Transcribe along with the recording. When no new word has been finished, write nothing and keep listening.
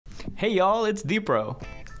Hey y'all, it's Dipro.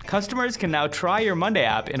 Customers can now try your Monday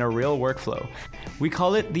app in a real workflow. We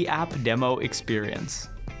call it the app demo experience.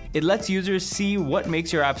 It lets users see what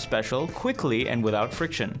makes your app special quickly and without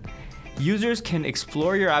friction. Users can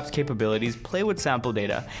explore your app's capabilities, play with sample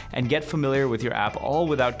data, and get familiar with your app all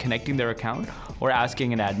without connecting their account or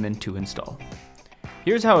asking an admin to install.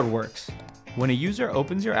 Here's how it works. When a user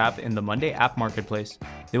opens your app in the Monday App Marketplace,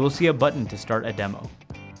 they will see a button to start a demo.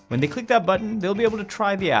 When they click that button, they'll be able to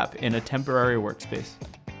try the app in a temporary workspace.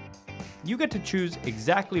 You get to choose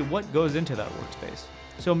exactly what goes into that workspace,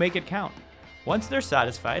 so make it count. Once they're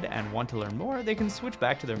satisfied and want to learn more, they can switch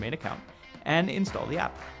back to their main account and install the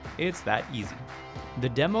app. It's that easy. The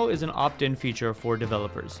demo is an opt-in feature for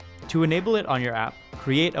developers. To enable it on your app,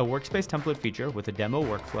 create a workspace template feature with a demo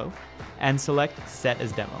workflow and select Set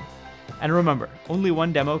as Demo. And remember, only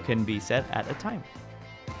one demo can be set at a time.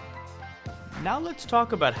 Now let's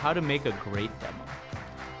talk about how to make a great demo.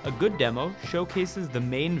 A good demo showcases the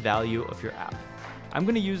main value of your app. I'm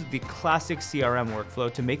going to use the classic CRM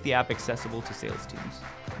workflow to make the app accessible to sales teams.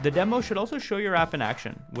 The demo should also show your app in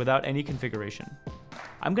action without any configuration.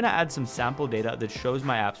 I'm going to add some sample data that shows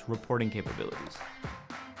my app's reporting capabilities.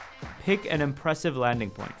 Pick an impressive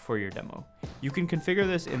landing point for your demo. You can configure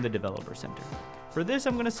this in the Developer Center. For this,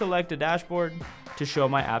 I'm going to select a dashboard to show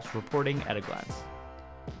my app's reporting at a glance.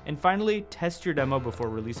 And finally, test your demo before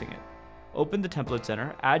releasing it. Open the Template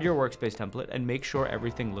Center, add your workspace template, and make sure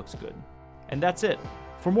everything looks good. And that's it.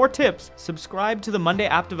 For more tips, subscribe to the Monday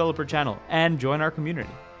App Developer channel and join our community.